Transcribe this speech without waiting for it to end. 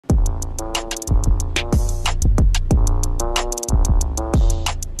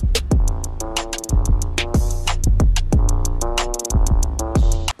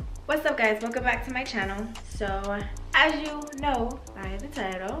guys, welcome back to my channel. So as you know by the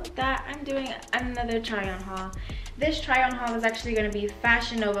title that I'm doing another try on haul. This try on haul is actually going to be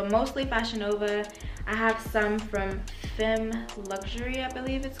Fashion Nova, mostly Fashion Nova. I have some from Femme Luxe, I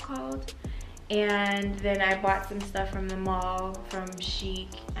believe it's called, and then I bought some stuff from the mall from Chic,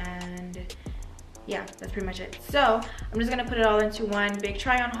 and yeah, that's pretty much it. So I'm just gonna put it all into one big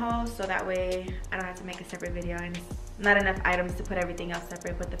try on haul, so that way I don't have to make a separate video and it's not enough items to put everything else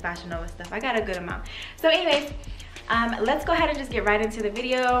separate with the Fashion Nova stuff. I got a good amount. So anyways, let's go ahead and just get right into the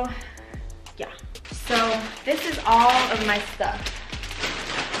video. Yeah, so this is all of my stuff.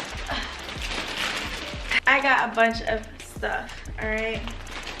 I got a bunch of stuff, all right?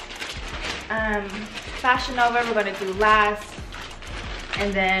 Fashion Nova we're gonna do last,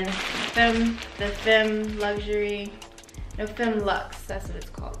 and then Femme Luxe, that's what it's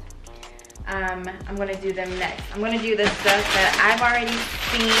called. I'm gonna do them next. I'm gonna do the stuff that I've already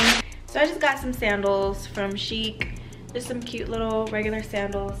seen. So I just got some sandals from Chic, just some cute little regular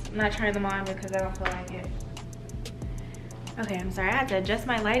sandals. I'm not trying them on because I don't feel like it. Okay, I'm sorry, I had to adjust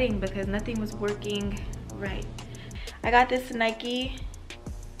my lighting because nothing was working right. I got this Nike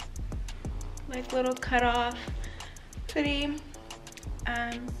like little cut off hoodie,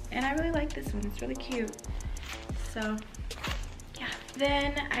 and I really like this one. It's really cute. So yeah,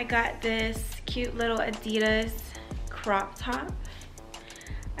 then I got this cute little Adidas crop top.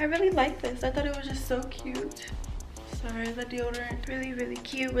 I really like this. I thought it was just so cute. Sorry, the deodorant, really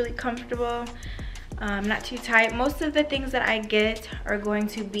cute, really comfortable. Not too tight. Most of the things that I get are going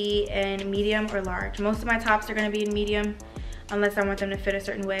to be in medium or large. Most of my tops are going to be in medium unless I want them to fit a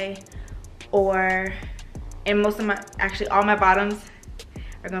certain way, and most of my, actually all my bottoms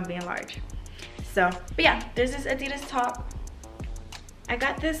are going to be in large. So, but yeah, there's this Adidas top. I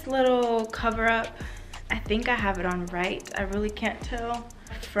got this little cover up. I think I have it on right. I really can't tell.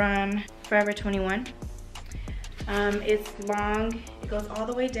 From Forever 21. It's long. It goes all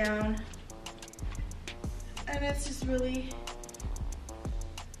the way down. And it's just really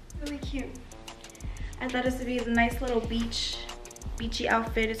cute. I thought this would be a nice little beachy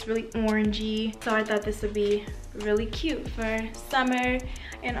outfit. It's really orangey. So I thought this would be really cute for summer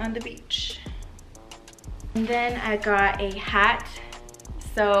and on the beach. And then I got a hat.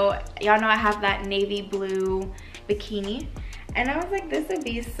 So y'all know I have that navy blue bikini. And I was like, this would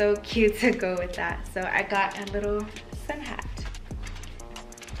be so cute to go with that. So I got a little sun hat.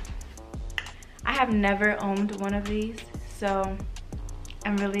 I have never owned one of these, so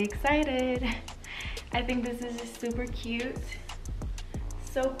I'm really excited. I think this is just super cute.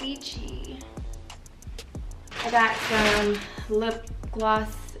 So beachy. I got some lip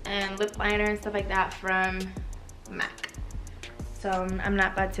gloss and lip liner and stuff like that from MAC. So I'm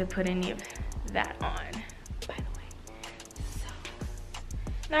not about to put any of that on, by the way. So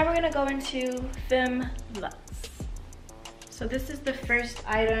now we're gonna go into Femme Luxe. So this is the first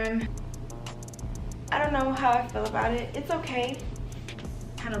item. I don't know how I feel about it. It's okay.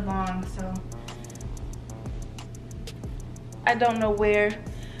 Kind of long, so I don't know where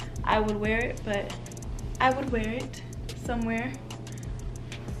I would wear it, but I would wear it somewhere.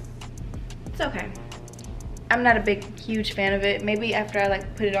 It's okay. I'm not a huge fan of it. Maybe after I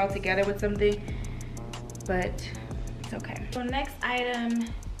like put it all together with something, but it's okay. So next item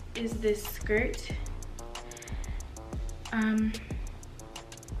is this skirt.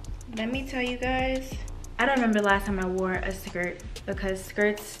 Let me tell you guys, I don't remember the last time I wore a skirt because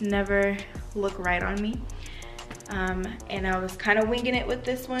skirts never look right on me. And I was kind of winging it with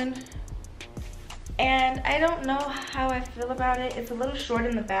this one. And I don't know how I feel about it. It's a little short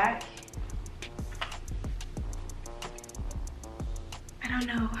in the back. I don't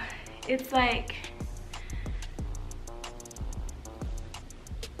know. It's like,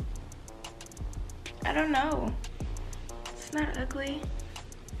 I don't know. It's not ugly.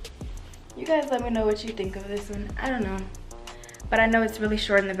 You guys let me know what you think of this one. I don't know. But I know it's really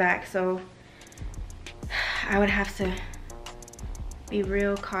short in the back, so I would have to be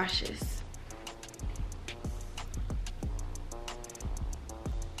real cautious.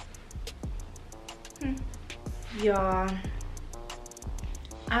 Y'all,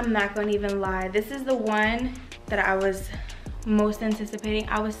 I'm not gonna even lie. This is the one that I was most anticipating.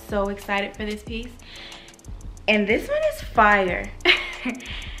 I was so excited for this piece. And this one is fire.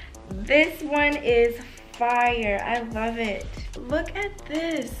 This one is fire. I love it. Look at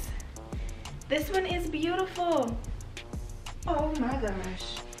this. This one is beautiful. Oh my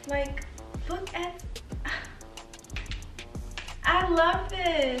gosh. Like, look at, I love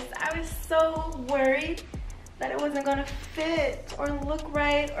this. I was so worried that it wasn't gonna fit or look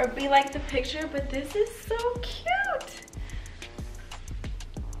right or be like the picture, but this is so cute.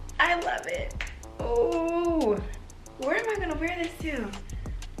 I love it. Oh, where am I gonna wear this to?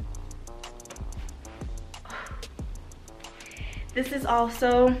 This is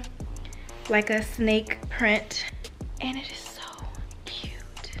also like a snake print, and it is so cute.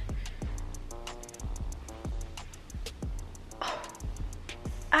 Oh,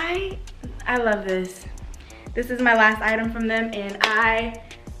 I love this. This is my last item from them, and I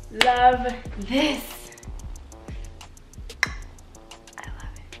love this. I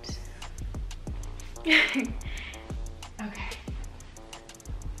love it.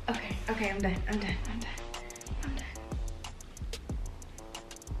 Okay, I'm done.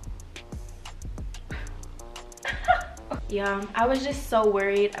 Yeah, I was just so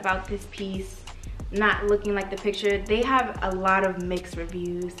worried about this piece not looking like the picture. They have a lot of mixed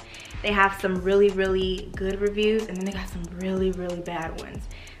reviews. They have some really good reviews, and then they got some really bad ones.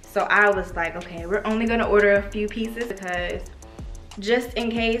 So I was like, okay, we're only gonna order a few pieces because just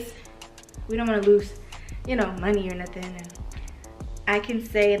in case, we don't want to lose, you know, money or nothing. And I can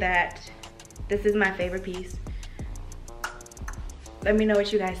say that this is my favorite piece. Let me know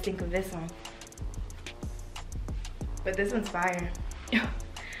what you guys think of this one. But this one's fire.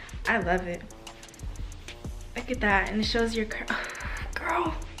 I love it. Look at that, and it shows your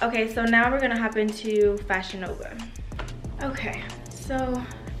girl. Okay, so now we're gonna hop into Fashion Nova. Okay, so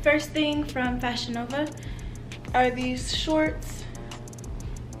first thing from Fashion Nova are these shorts.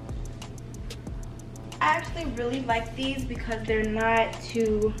 I actually really like these because they're not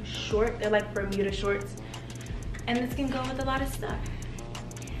too short. They're like Bermuda shorts, and this can go with a lot of stuff.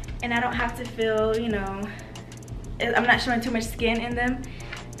 And I don't have to feel, you know, I'm not showing too much skin in them.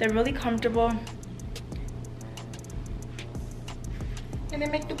 They're really comfortable. And they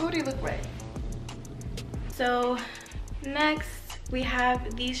make the booty look right. So next we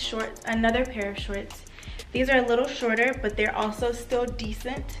have these shorts, another pair of shorts. These are a little shorter, but they're also still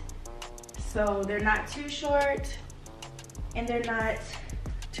decent. So they're not too short and they're not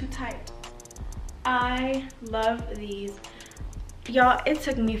too tight. I love these. Y'all, it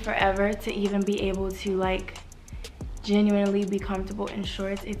took me forever to even be able to like genuinely be comfortable in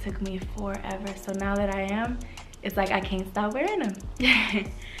shorts. It took me forever. So now that I am, it's like I can't stop wearing them.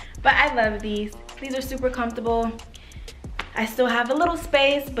 But I love these. These are super comfortable. I still have a little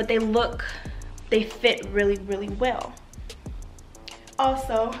space, but they fit really well.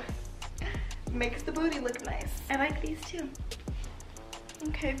 Also, makes the booty look nice. I like these too.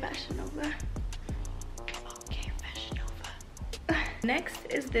 Okay, Fashion Nova. Okay, Fashion Nova. Next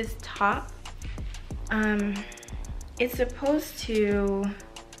is this top. It's supposed to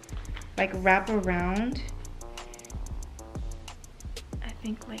like wrap around, I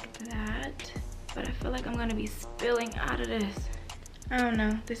think like that, but I feel like I'm gonna be spilling out of this. I don't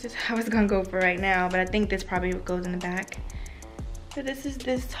know, this is how it's gonna go for right now, but I think this probably goes in the back. So this is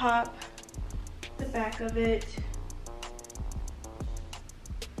this top, the back of it.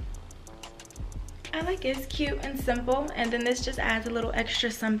 I like it, it's cute and simple, and then this just adds a little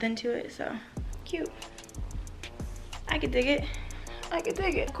extra something to it, so cute. I could dig it. I could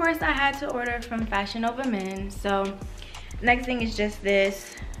dig it. Of course, I had to order from Fashion Nova Men. So next thing is just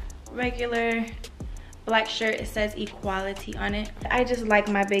this regular black shirt. It says equality on it. I just like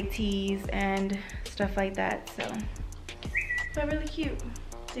my big tees and stuff like that. So but really cute.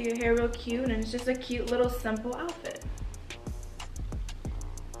 So your hair real cute, and it's just a cute little simple outfit.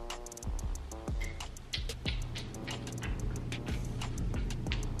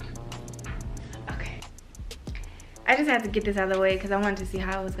 I just had to get this out of the way because I wanted to see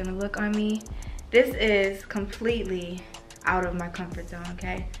how it was gonna look on me. This is completely out of my comfort zone,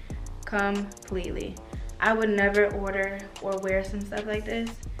 okay? Completely. I would never order or wear some stuff like this,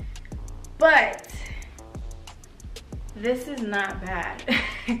 but this is not bad.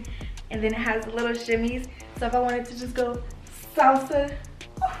 And then it has little shimmies, so if I wanted to just go salsa,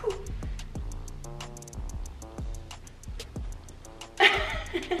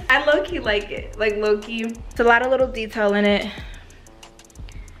 I low-key like it, like low-key. It's a lot of little detail in it.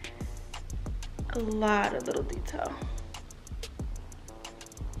 A lot of little detail.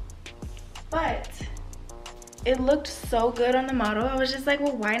 But it looked so good on the model. I was just like,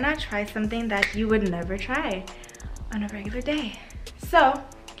 well, why not try something that you would never try on a regular day? So,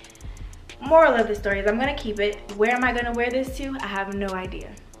 moral of the story is I'm gonna keep it. Where am I gonna wear this to? I have no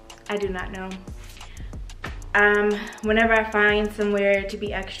idea. I do not know. Whenever I find somewhere to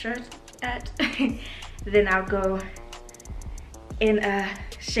be extra at, then I'll go and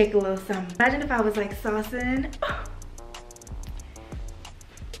shake a little something. Imagine if I was like saucing. Oh.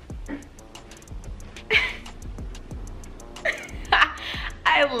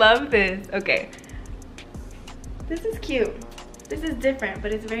 I love this. Okay, this is cute. This is different,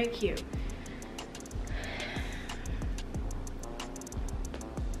 but it's very cute.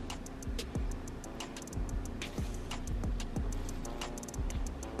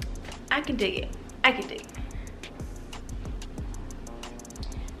 I can dig it. I can dig it.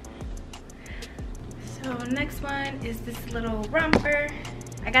 So next one is this little romper.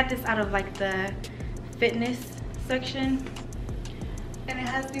 I got this out of like the fitness section. And it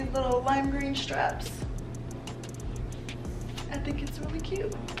has these little lime green straps. I think it's really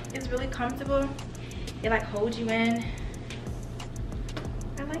cute. It's really comfortable. It like holds you in.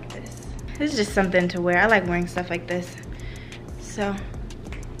 I like this. This is just something to wear. I like wearing stuff like this. So,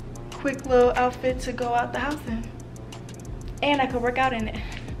 quick little outfit to go out the house in. And I could work out in it.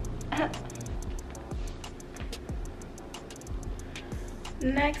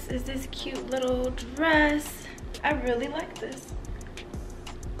 Next is this cute little dress. I really like this.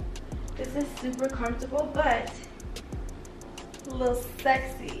 This is super comfortable, but a little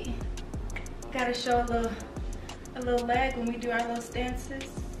sexy. Gotta show a little leg when we do our little stances.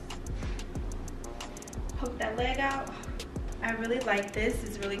 Poke that leg out. I really like this.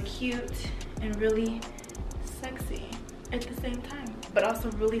 It's really cute and really sexy at the same time, but also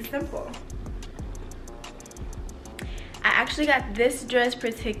really simple. I actually got this dress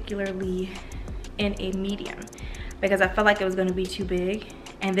particularly in a medium because I felt like it was gonna be too big,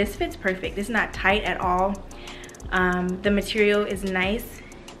 and this fits perfect. It's not tight at all. The material is nice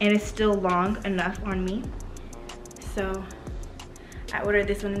and it's still long enough on me. So I ordered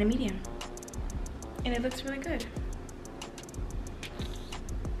this one in a medium and it looks really good.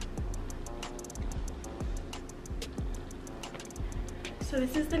 So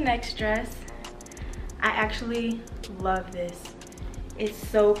this is the next dress. I actually love this. It's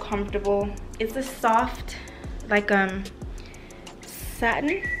so comfortable. It's a soft, like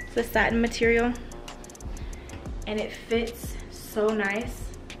satin. It's a satin material, and it fits so nice.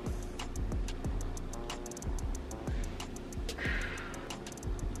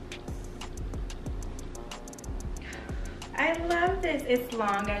 I love this. It's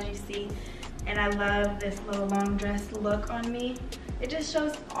long, as you see, and I love this little long dress look on me. It just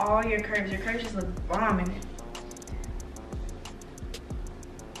shows all your curves. Your curves just look bomb in it.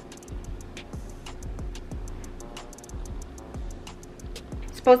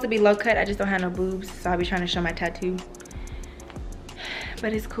 It's supposed to be low cut. I just don't have no boobs, so I'll be trying to show my tattoo.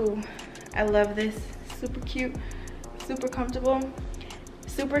 But it's cool. I love this. Super cute, super comfortable,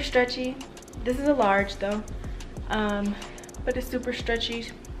 super stretchy. This is a large though, but it's super stretchy.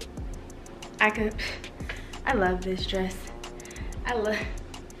 I love this dress.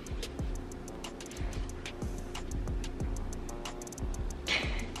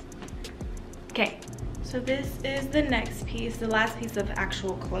 Okay, so this is the next piece, the last piece of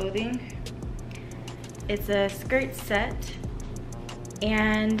actual clothing. It's a skirt set,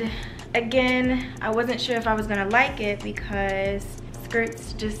 and again, I wasn't sure if I was gonna like it because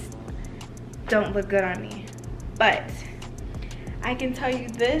skirts just don't look good on me, but I can tell you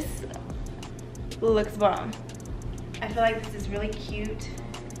this looks bomb. I feel like this is really cute.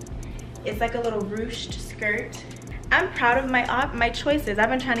 It's like a little ruched skirt. I'm proud of my choices. I've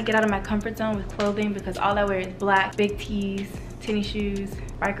been trying to get out of my comfort zone with clothing because all I wear is black, big tees, tennis shoes,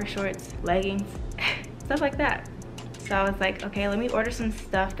 biker shorts, leggings, stuff like that. So I was like, okay, let me order some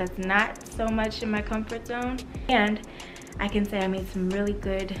stuff that's not so much in my comfort zone. And I can say I made some really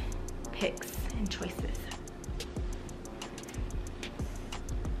good picks and choices.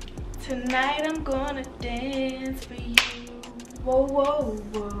 Tonight I'm gonna dance for you. Whoa, whoa,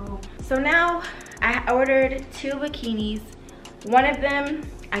 whoa. So now I ordered 2 bikinis. One of them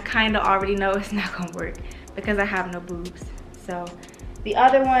I kind of already know it's not gonna work because I have no boobs. So the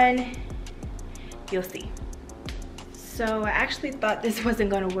other one, you'll see. So I actually thought this wasn't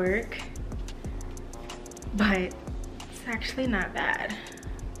gonna work, but it's actually not bad.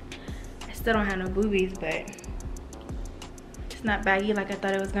 I still don't have no boobies, but it's not baggy like I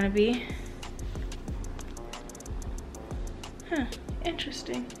thought it was gonna be. Huh,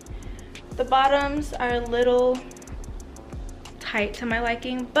 interesting. The bottoms are a little tight to my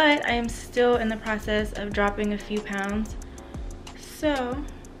liking, but I am still in the process of dropping a few pounds. So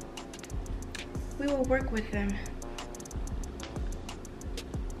we will work with them.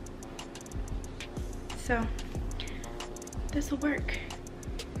 So this will work.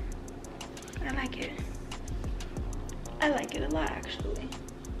 I like it. I like it a lot, actually.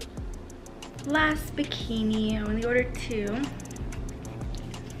 Last bikini, I only ordered 2,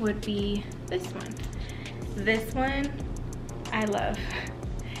 would be this one. This one, I love.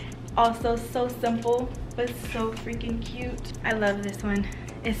 Also so simple, but so freaking cute. I love this one.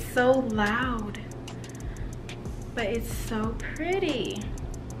 It's so loud. but it's so pretty.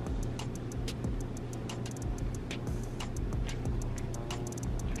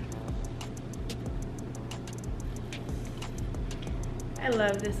 I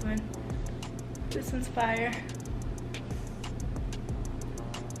love this one. This one's fire.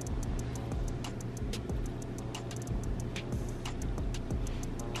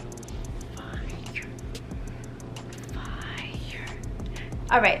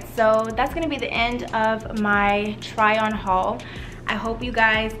 All right, so that's gonna be the end of my try on haul. I hope you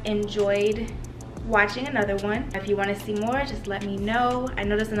guys enjoyed watching another one. If you want to see more, just let me know. I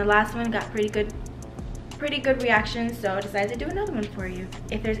noticed in the last one got pretty good reactions, so I decided to do another one for you.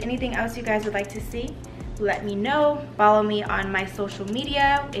 If there's anything else you guys would like to see, let me know. Follow me on my social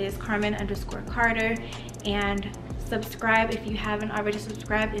media. It is Carmen_Carter, and subscribe if you haven't already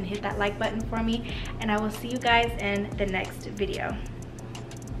subscribed, and hit that like button for me, and I will see you guys in the next video.